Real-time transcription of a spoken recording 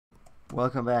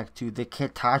Welcome back to the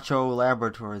Kitatcho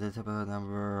Laboratories. That's episode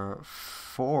number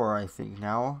 4, I think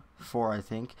now. 4, I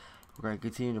think. We're going to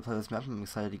continue to play this map. I'm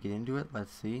excited to get into it.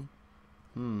 Let's see.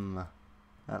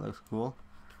 That looks cool.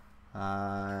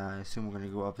 I assume we're going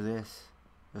to go up this.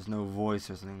 There's no voice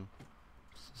or something.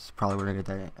 Probably we're going to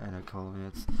get that in a couple of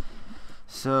minutes.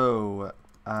 So,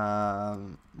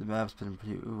 the map's been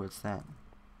pretty... Ooh, what's that?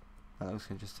 That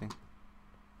looks interesting.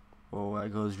 Oh,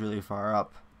 that goes really far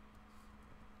up.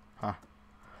 Huh.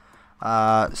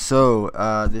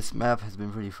 This map has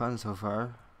been pretty fun so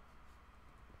far.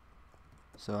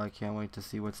 So I can't wait to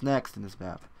see what's next in this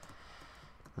map.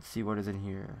 Let's see what is in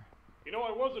here. You know,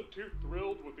 I wasn't too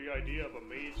thrilled with the idea of a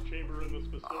maze chamber in this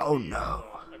facility. Oh no.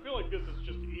 I feel like this is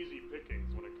just easy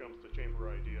pickings when it comes to chamber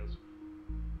ideas.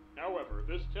 However,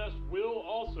 this test will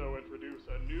also introduce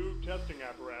a new testing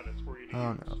apparatus for you to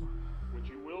use, which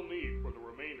you will need for the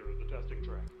remainder of the testing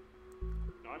track.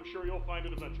 I'm sure you'll find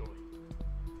it eventually.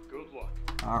 Good luck.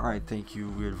 Alright, thank you,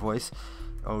 weird voice.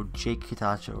 Oh, Jake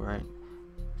Kitatcho, right?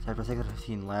 Chapter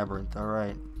 615, Labyrinth.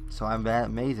 Alright, so I'm bad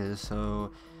at mazes,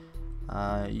 so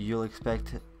you'll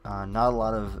expect not a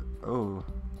lot of... Oh,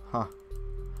 huh.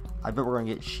 I bet we're going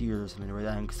to get shears. I mean, right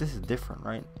now, because this is different,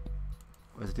 right?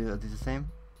 Are these the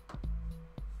same?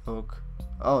 Oak.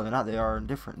 Oh, they're not. They are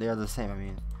different. They are the same, I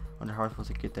mean. Wonder how I'm supposed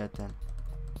to get that then.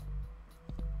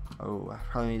 Oh, I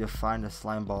probably need to find a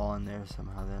slime ball in there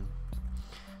somehow then.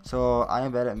 So I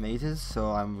am bad at mazes,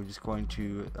 so I'm just going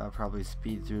to probably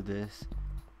speed through this,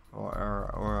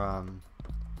 or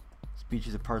speed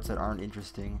through the parts that aren't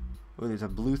interesting. Oh, there's a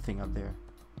blue thing up there,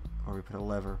 or we put a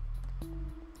lever.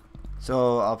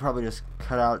 So I'll probably just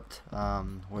cut out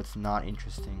what's not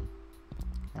interesting,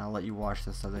 and I'll let you watch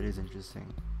the stuff that is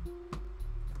interesting.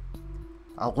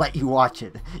 I'll let you watch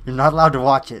it. You're not allowed to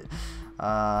watch it.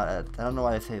 I don't know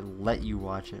why I say let you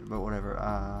watch it, but whatever.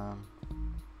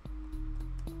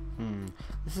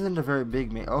 This isn't a very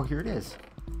big oh, here it is.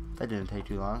 That didn't take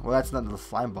too long. Well, that's not the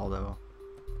slime ball though.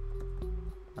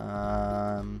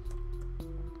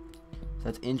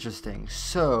 That's interesting.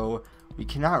 So we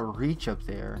cannot reach up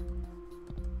there.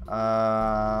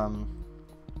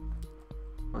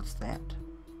 What's that?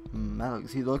 That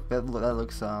looks, see, look, that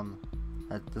looks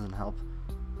that doesn't help.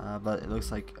 But it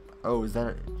looks like, oh, is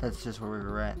that, that's just where we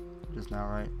were at just now,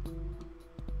 right?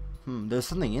 There's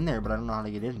something in there, but I don't know how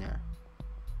to get in there.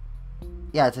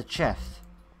 Yeah, it's a chest.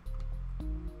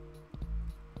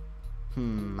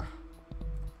 Not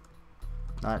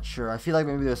sure. I feel like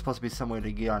maybe there's supposed to be some way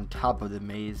to get on top of the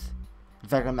maze. In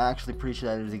fact, I'm actually pretty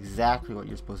sure that is exactly what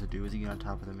you're supposed to do, is you get on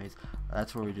top of the maze.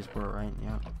 That's where we just were, right?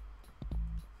 Yeah.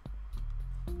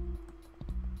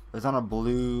 It's on a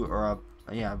blue, or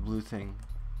a blue thing.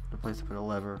 The place to put a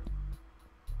lever.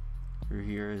 Through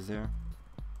here, is there?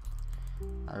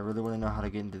 I really want to know how to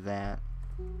get into that.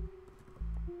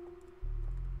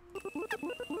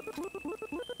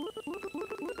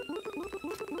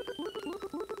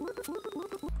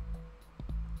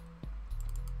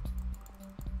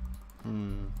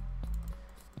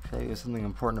 I feel like there's something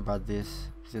important about this.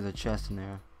 There's a chest in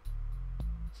there.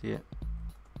 See it?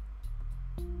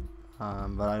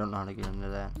 But I don't know how to get into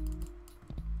that.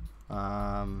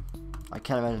 I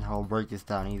can't imagine how we'll break this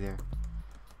down either.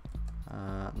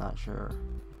 Not sure.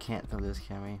 Can't throw this,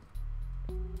 can we?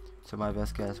 So my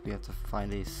best guess, we have to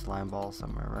find a slime ball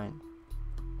somewhere, right?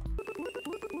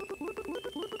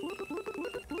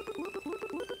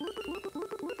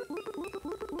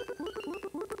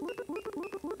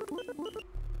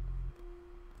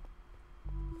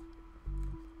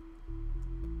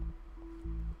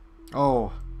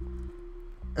 Oh.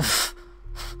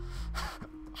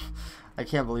 I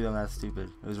can't believe I'm that stupid.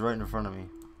 It was right in front of me.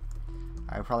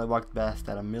 I probably walked past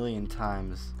that 1,000,000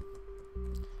 times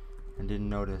and didn't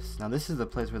notice. Now this is the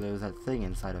place where there's that thing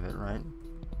inside of it, right?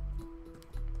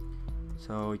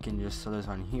 So we can just throw this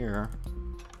on here.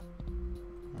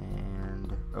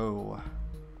 And oh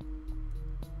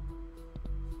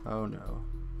no.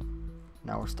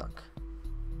 Now we're stuck.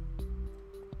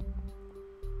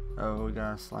 Oh, we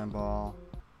got a slime ball.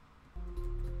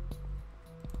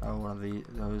 Oh, one of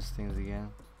those things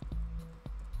again.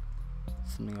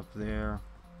 Something up there.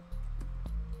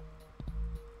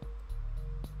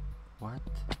 What?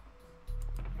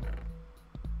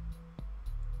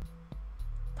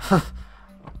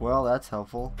 Well, that's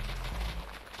helpful.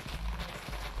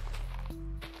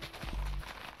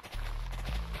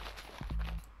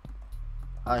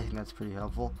 I think that's pretty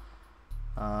helpful.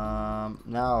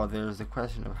 Now there's the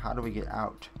question of how do we get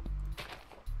out?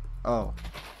 Oh.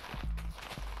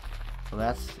 Well,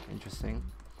 that's interesting.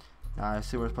 Now I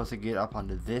assume we're supposed to get up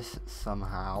onto this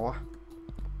somehow.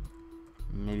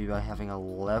 Maybe by having a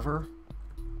lever?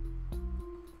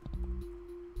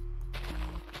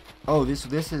 Oh, this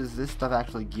stuff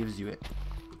actually gives you it.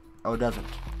 Oh, it doesn't.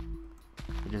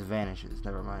 It just vanishes.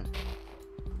 Never mind.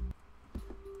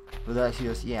 But that actually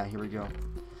just, yeah, here we go.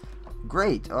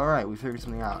 Great. All right, we figured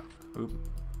something out. Oop.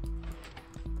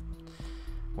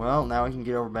 Well, now we can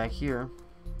get over back here.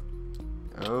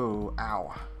 Oh,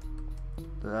 ow.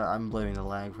 I'm blaming the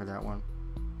lag for that one.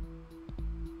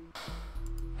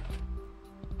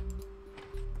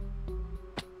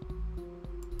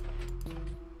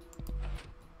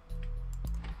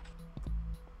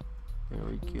 There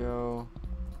we go.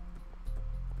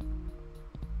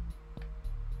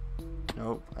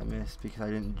 Nope, I missed because I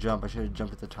didn't jump. I should have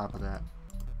jumped at the top of that.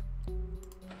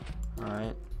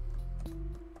 Alright.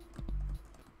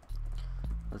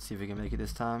 Let's see if we can make it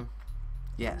this time.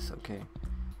 Yes, okay.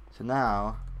 So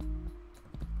now,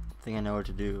 I think I know what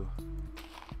to do.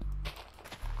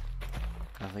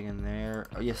 Nothing in there.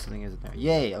 Oh yes, something is in there.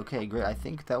 Yay, okay, great. I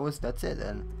think that's it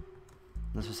then.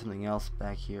 Unless there's something else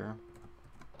back here.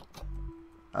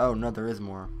 Oh no, there is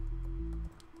more.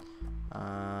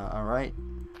 Alright.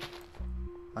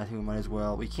 I think we might as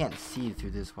well. We can't see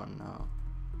through this one, no.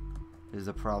 This is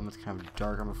a problem. It's kind of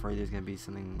dark. I'm afraid there's gonna be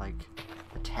something like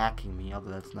attacking me,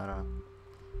 although that's not a.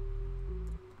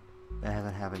 That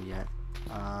hasn't happened yet.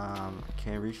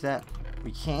 Can I reach that?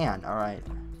 We can. All right.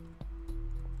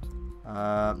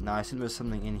 Now I assume there's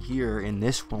something in here in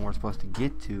this one we're supposed to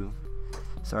get to.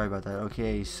 Sorry about that.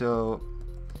 Okay, so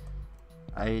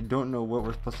I don't know what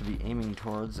we're supposed to be aiming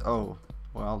towards. Oh,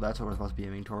 well, that's what we're supposed to be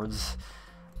aiming towards.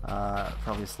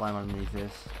 Probably slime underneath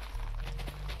this.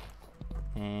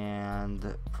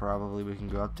 And probably we can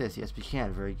go up this. Yes, we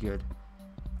can. Very good.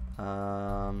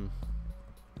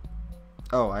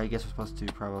 Oh, I guess we're supposed to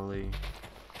probably.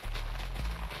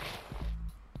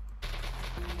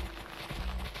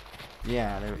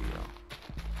 Yeah, there we go.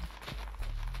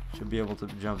 Should be able to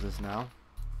jump this now.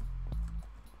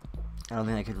 I don't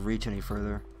think I could reach any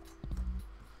further.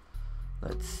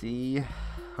 Let's see.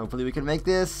 Hopefully we can make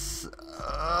this.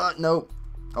 Nope.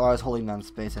 Oh, I was holding down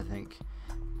space, I think.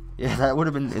 Yeah, that would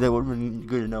have been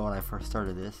good to know when I first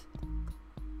started this.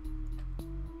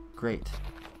 Great.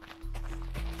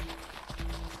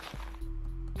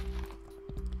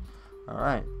 All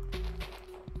right.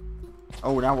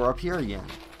 Oh, now we're up here again.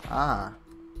 Ah.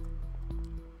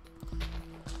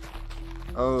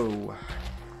 Oh,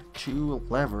 2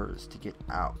 levers to get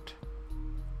out.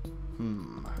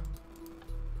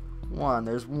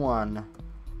 There's one.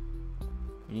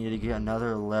 We need to get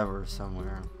another lever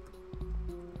somewhere.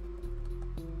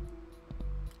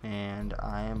 And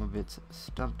I am a bit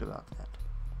stumped about that.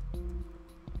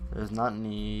 There's not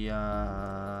any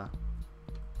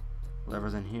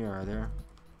levers in here, are there?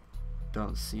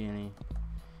 Don't see any.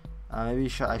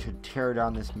 Maybe I should tear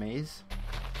down this maze.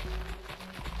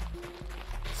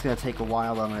 It's gonna take a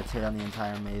while, but I'm gonna tear down the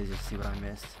entire maze just to see what I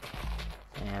missed.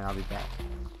 And I'll be back.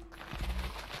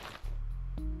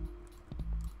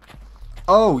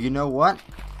 Oh, you know what?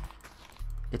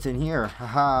 It's in here.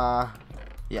 Haha.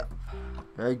 Yep.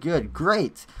 Very good.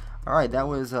 Great. Alright, that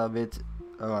was a bit.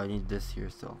 Oh, I need this here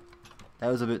still. That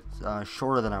was a bit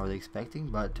shorter than I was expecting,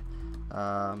 but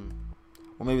well,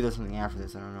 maybe there's something after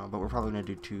this. I don't know, but we're probably gonna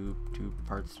do two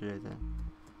parts today then.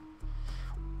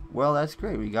 Well, that's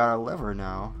great. We got our lever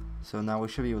now, so now we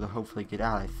should be able to hopefully get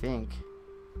out. I think,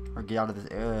 or get out of this.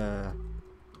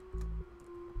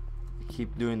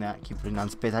 Keep doing that. Keep putting down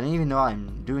space. I didn't even know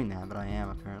I'm doing that, but I am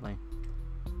apparently.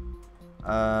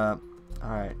 All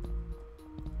right.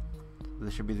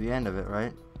 This should be the end of it,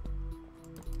 right?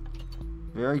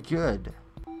 Very good.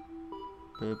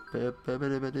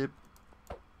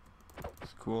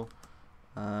 It's cool.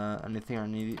 Anything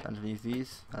underneath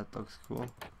these? That looks cool.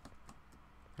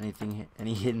 Anything?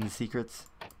 Any hidden secrets?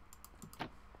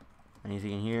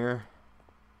 Anything in here?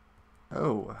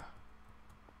 Oh.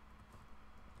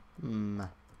 I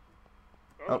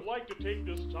would like to take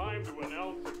this time to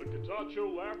announce that the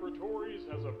Kitatcho Laboratories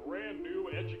has a brand new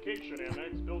education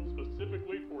annex built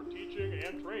specifically for teaching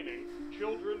and training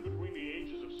children between the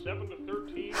ages of 7 to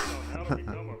 13 on how to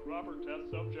become a proper test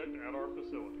subject at our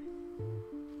facility.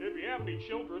 If you have any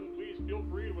children, please feel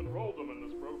free to enroll them in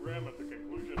this program at the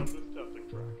conclusion of this testing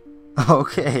track.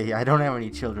 Okay, I don't have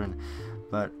any children,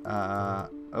 but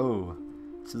oh,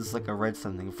 so this is like a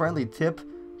redstone thing. Friendly tip.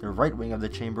 The right wing of the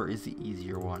chamber is the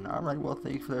easier one. Alright, well,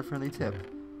 thank you for that friendly tip.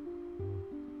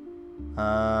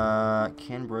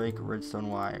 Can break redstone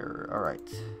wire. Alright.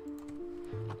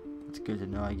 That's good to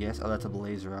know, I guess. Oh, that's a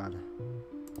blaze rod.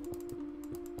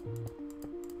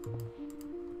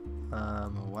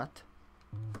 What?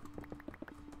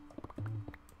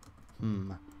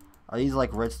 Are these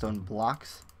like redstone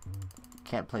blocks?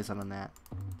 Can't place them on that.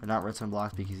 They're not redstone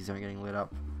blocks because these aren't getting lit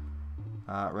up.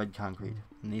 red concrete.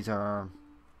 And these are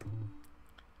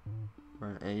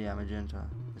yeah, magenta.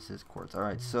 This is quartz.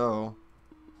 Alright, so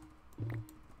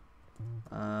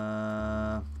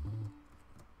can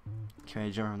I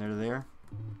jump from there to there?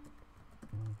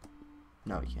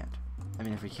 No, we can't. I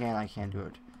mean, if we can, I can't do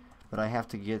it. But I have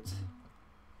to get...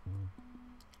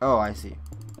 Oh, I see.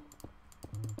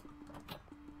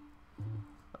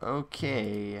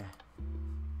 Okay.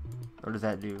 What does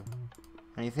that do?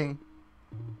 Anything?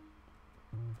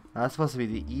 Now, that's supposed to be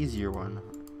the easier one,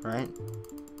 right?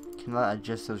 Can I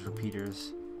adjust those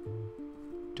repeaters?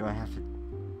 Do I have to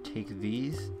take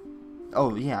these?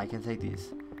 Oh, yeah, I can take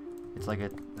these. It's like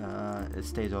it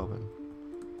stays open.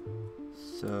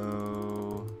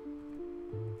 So...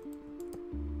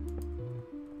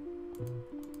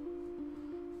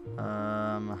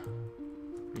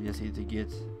 we just need to get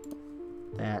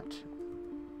that.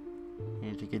 We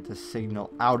need to get the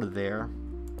signal out of there.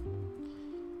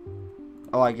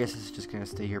 Oh, I guess it's just gonna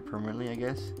stay here permanently, I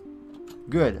guess.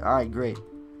 Good. Alright, great.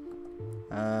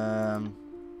 Can't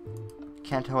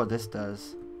tell what this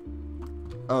does.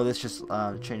 Oh, this just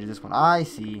changes this one. I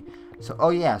see. So, oh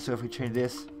yeah, so if we change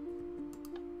this...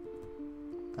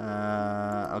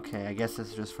 okay, I guess this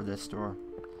is just for this store.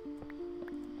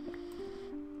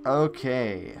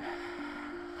 Okay.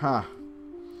 Huh.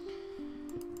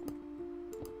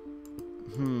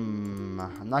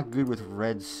 I'm not good with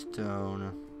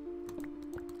redstone.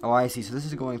 Oh, I see. So this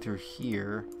is going through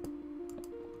here.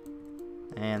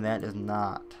 And that is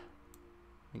not.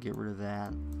 Let me get rid of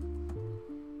that.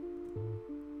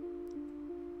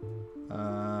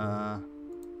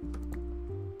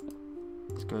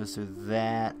 This goes through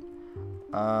that.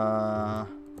 Oh,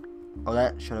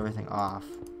 that shut everything off.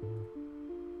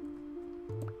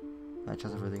 That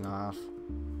shuts everything off.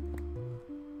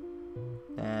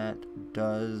 That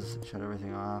does shut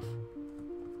everything off.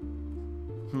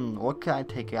 What can I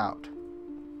take out?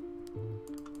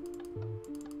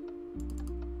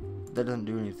 That doesn't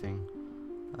do anything.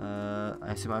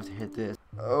 I assume I have to hit this.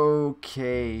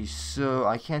 Okay, so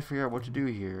I can't figure out what to do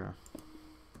here.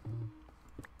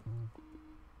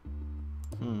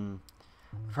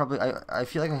 Probably, I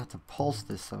feel like I have to pulse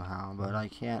this somehow, but I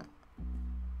can't.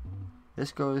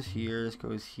 This goes here, this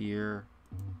goes here.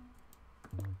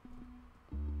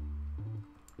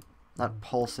 Not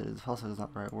pulse it. Pulse it is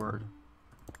not the right word.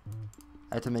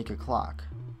 I have to make a clock.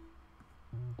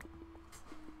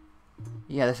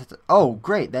 Yeah, this is to, oh,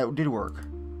 great, that did work.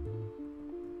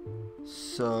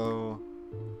 So,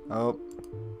 oh,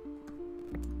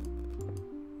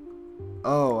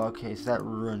 okay, so that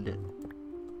ruined it.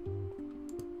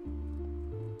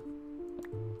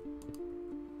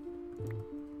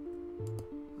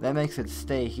 That makes it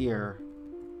stay here.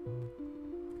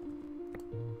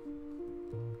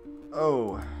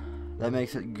 Oh, that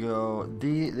makes it go.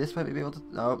 This might be able to.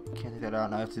 Nope, can't take that out.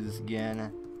 Now I have to do this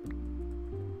again.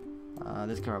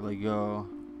 This can probably go.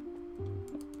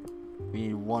 We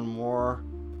need one more.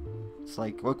 It's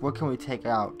like, what can we take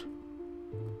out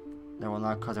that will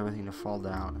not cause everything to fall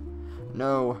down?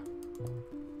 No.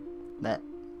 That.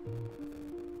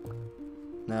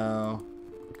 No.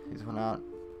 Take this one out.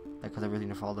 That caused everything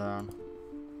to fall down.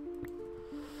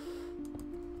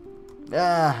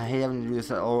 Ah, I hate having to do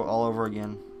this all over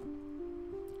again.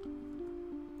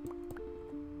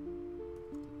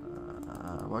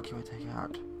 What can we take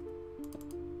out?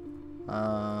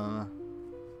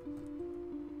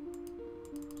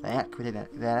 That, can we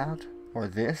take that out? Or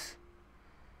this?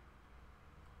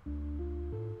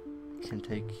 Can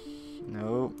take,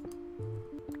 nope.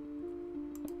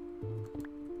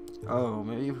 Oh,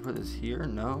 maybe if we put this here?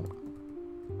 No.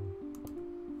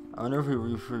 I wonder if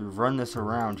we run this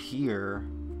around here,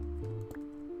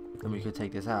 then we could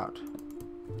take this out.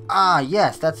 Ah,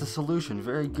 yes, that's the solution.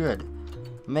 Very good.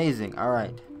 Amazing.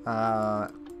 Alright.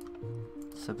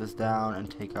 Set this down and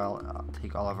take all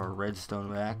of our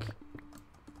redstone back.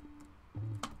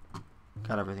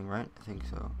 Got everything right? I think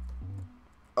so.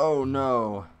 Oh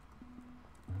no.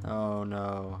 Oh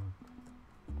no.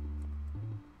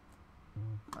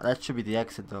 That should be the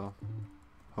exit though.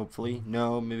 Hopefully.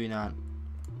 No, maybe not.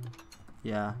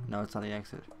 Yeah, no, it's not the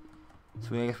exit.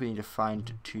 So I guess we need to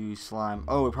find 2 slime.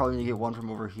 Oh, we probably need to get one from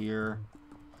over here.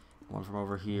 One from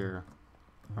over here.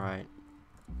 Alright.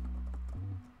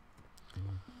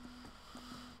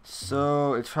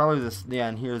 So it's probably this, yeah,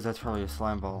 and that's probably a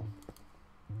slime ball.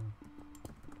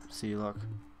 See, look.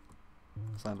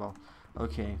 Slime ball.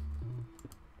 Okay.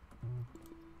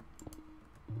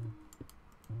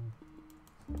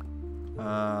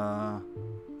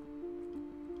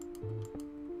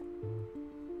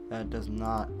 That does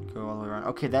not go all the way around.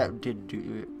 Okay, that did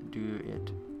do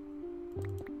it.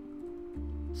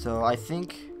 So I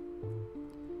think,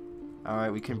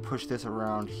 alright, we can push this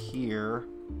around here,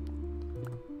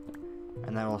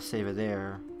 and then we'll save it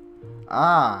there.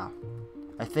 Ah!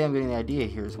 I think I'm getting the idea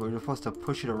here. So we're supposed to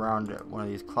push it around one of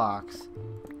these clocks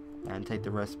and take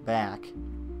the rest back.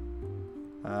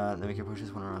 Then we can push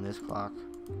this one around this clock.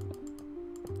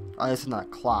 Oh, this is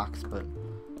not clocks, but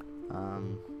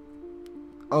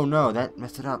oh no, that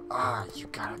messed it up. Ah, you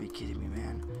gotta be kidding me,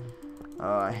 man.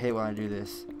 I hate when I do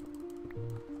this.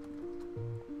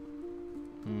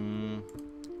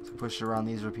 So push it around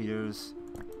these repeaters.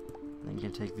 Then you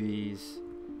can take these.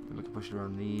 Then we can push it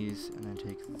around these, and then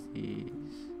take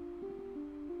these.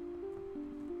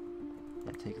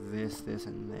 Yeah, take this, this,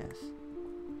 and this.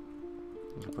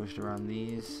 You can push it around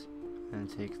these, and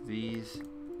take these.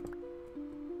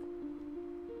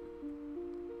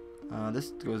 This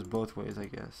goes both ways, I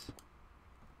guess.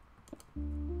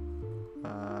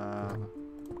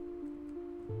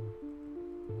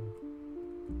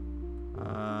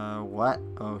 What?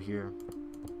 Oh, here.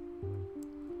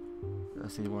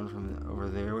 Let's see the one from over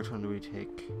there. Which one do we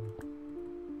take?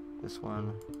 This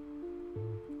one.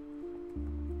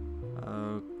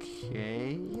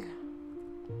 Okay.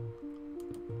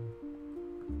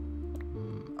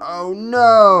 Oh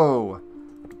no!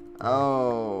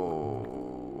 Oh.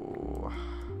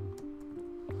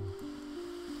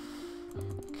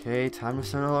 Okay, time to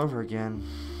start all over again.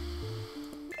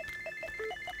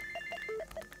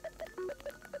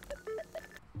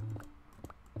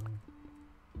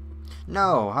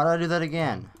 No, how did I do that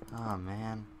again? Oh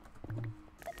man.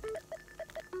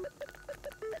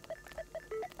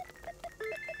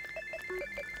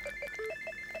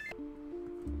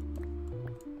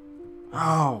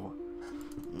 Oh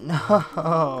no.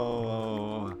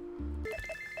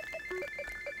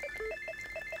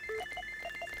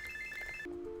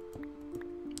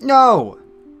 No!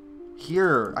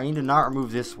 Here, I need to not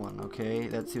remove this one, okay?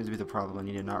 That seems to be the problem. I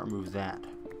need to not remove that.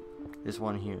 This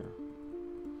one here.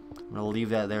 I'm gonna leave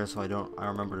that there so I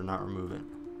remember to not remove it.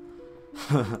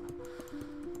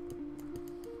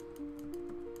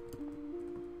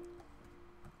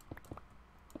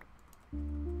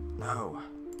 No.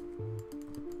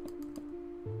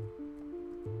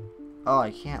 Oh,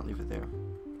 I can't leave it there.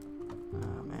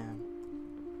 Oh, man.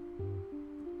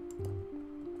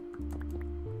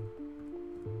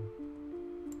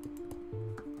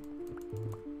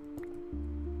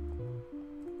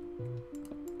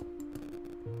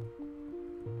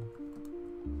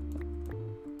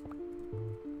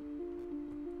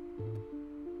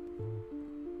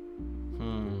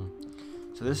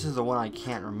 So this is the one I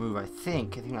can't remove, I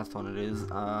think. I think that's the one it is.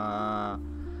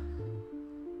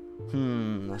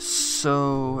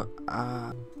 So,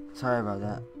 sorry about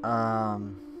that.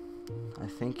 I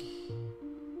think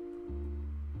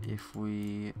if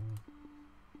we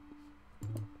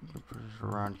put it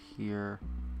around here.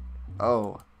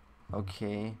 Oh,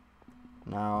 okay.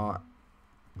 Now,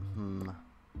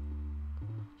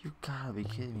 you gotta be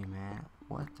kidding me, man.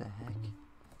 What the heck?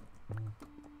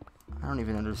 I don't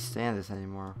even understand this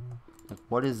anymore. Like,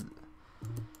 what is...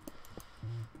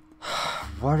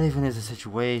 What even is the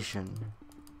situation?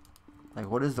 Like,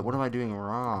 what am I doing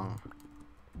wrong?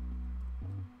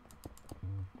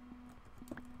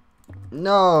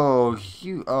 No,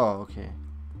 oh, okay.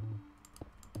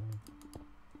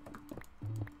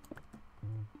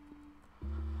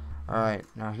 Alright,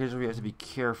 now here's where we have to be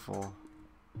careful.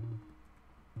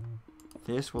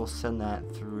 This will send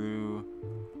that through,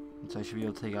 so I should be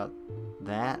able to take out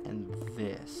that and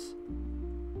this.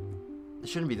 It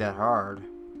shouldn't be that hard.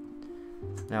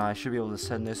 Now I should be able to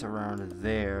send this around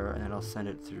there, and then I'll send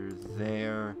it through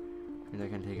there. And I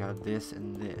can take out this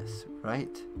and this,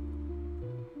 right?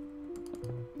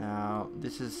 Now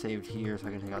this is saved here, so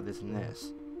I can take out this and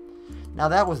this. Now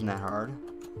that wasn't that hard.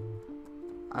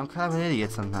 I'm kind of an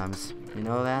idiot sometimes. You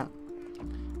know that?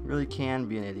 Really can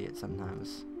be an idiot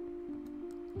sometimes.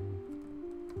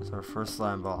 That's our first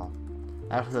slime ball.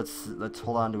 Actually, let's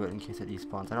hold on to it in case it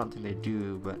despawns. I don't think they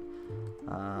do, but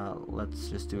let's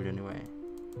just do it anyway.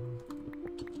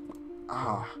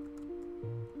 Ah.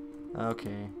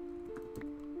 Okay.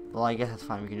 Well, I guess that's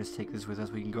fine. We can just take this with us.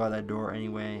 We can go out that door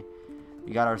anyway.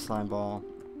 We got our slime ball.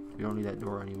 We don't need that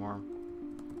door anymore.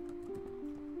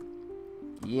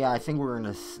 Yeah, I think we're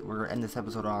gonna end this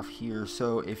episode off here.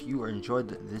 So if you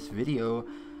enjoyed this video,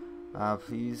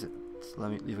 please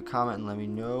let me leave a comment and let me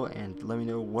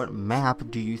know, what map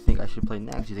do you think I should play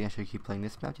next. Do you think I should keep playing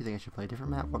this map? Do you think I should play a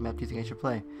different map? What map do you think I should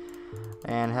play?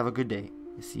 And have a good day.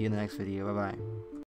 See you in the next video. Bye bye.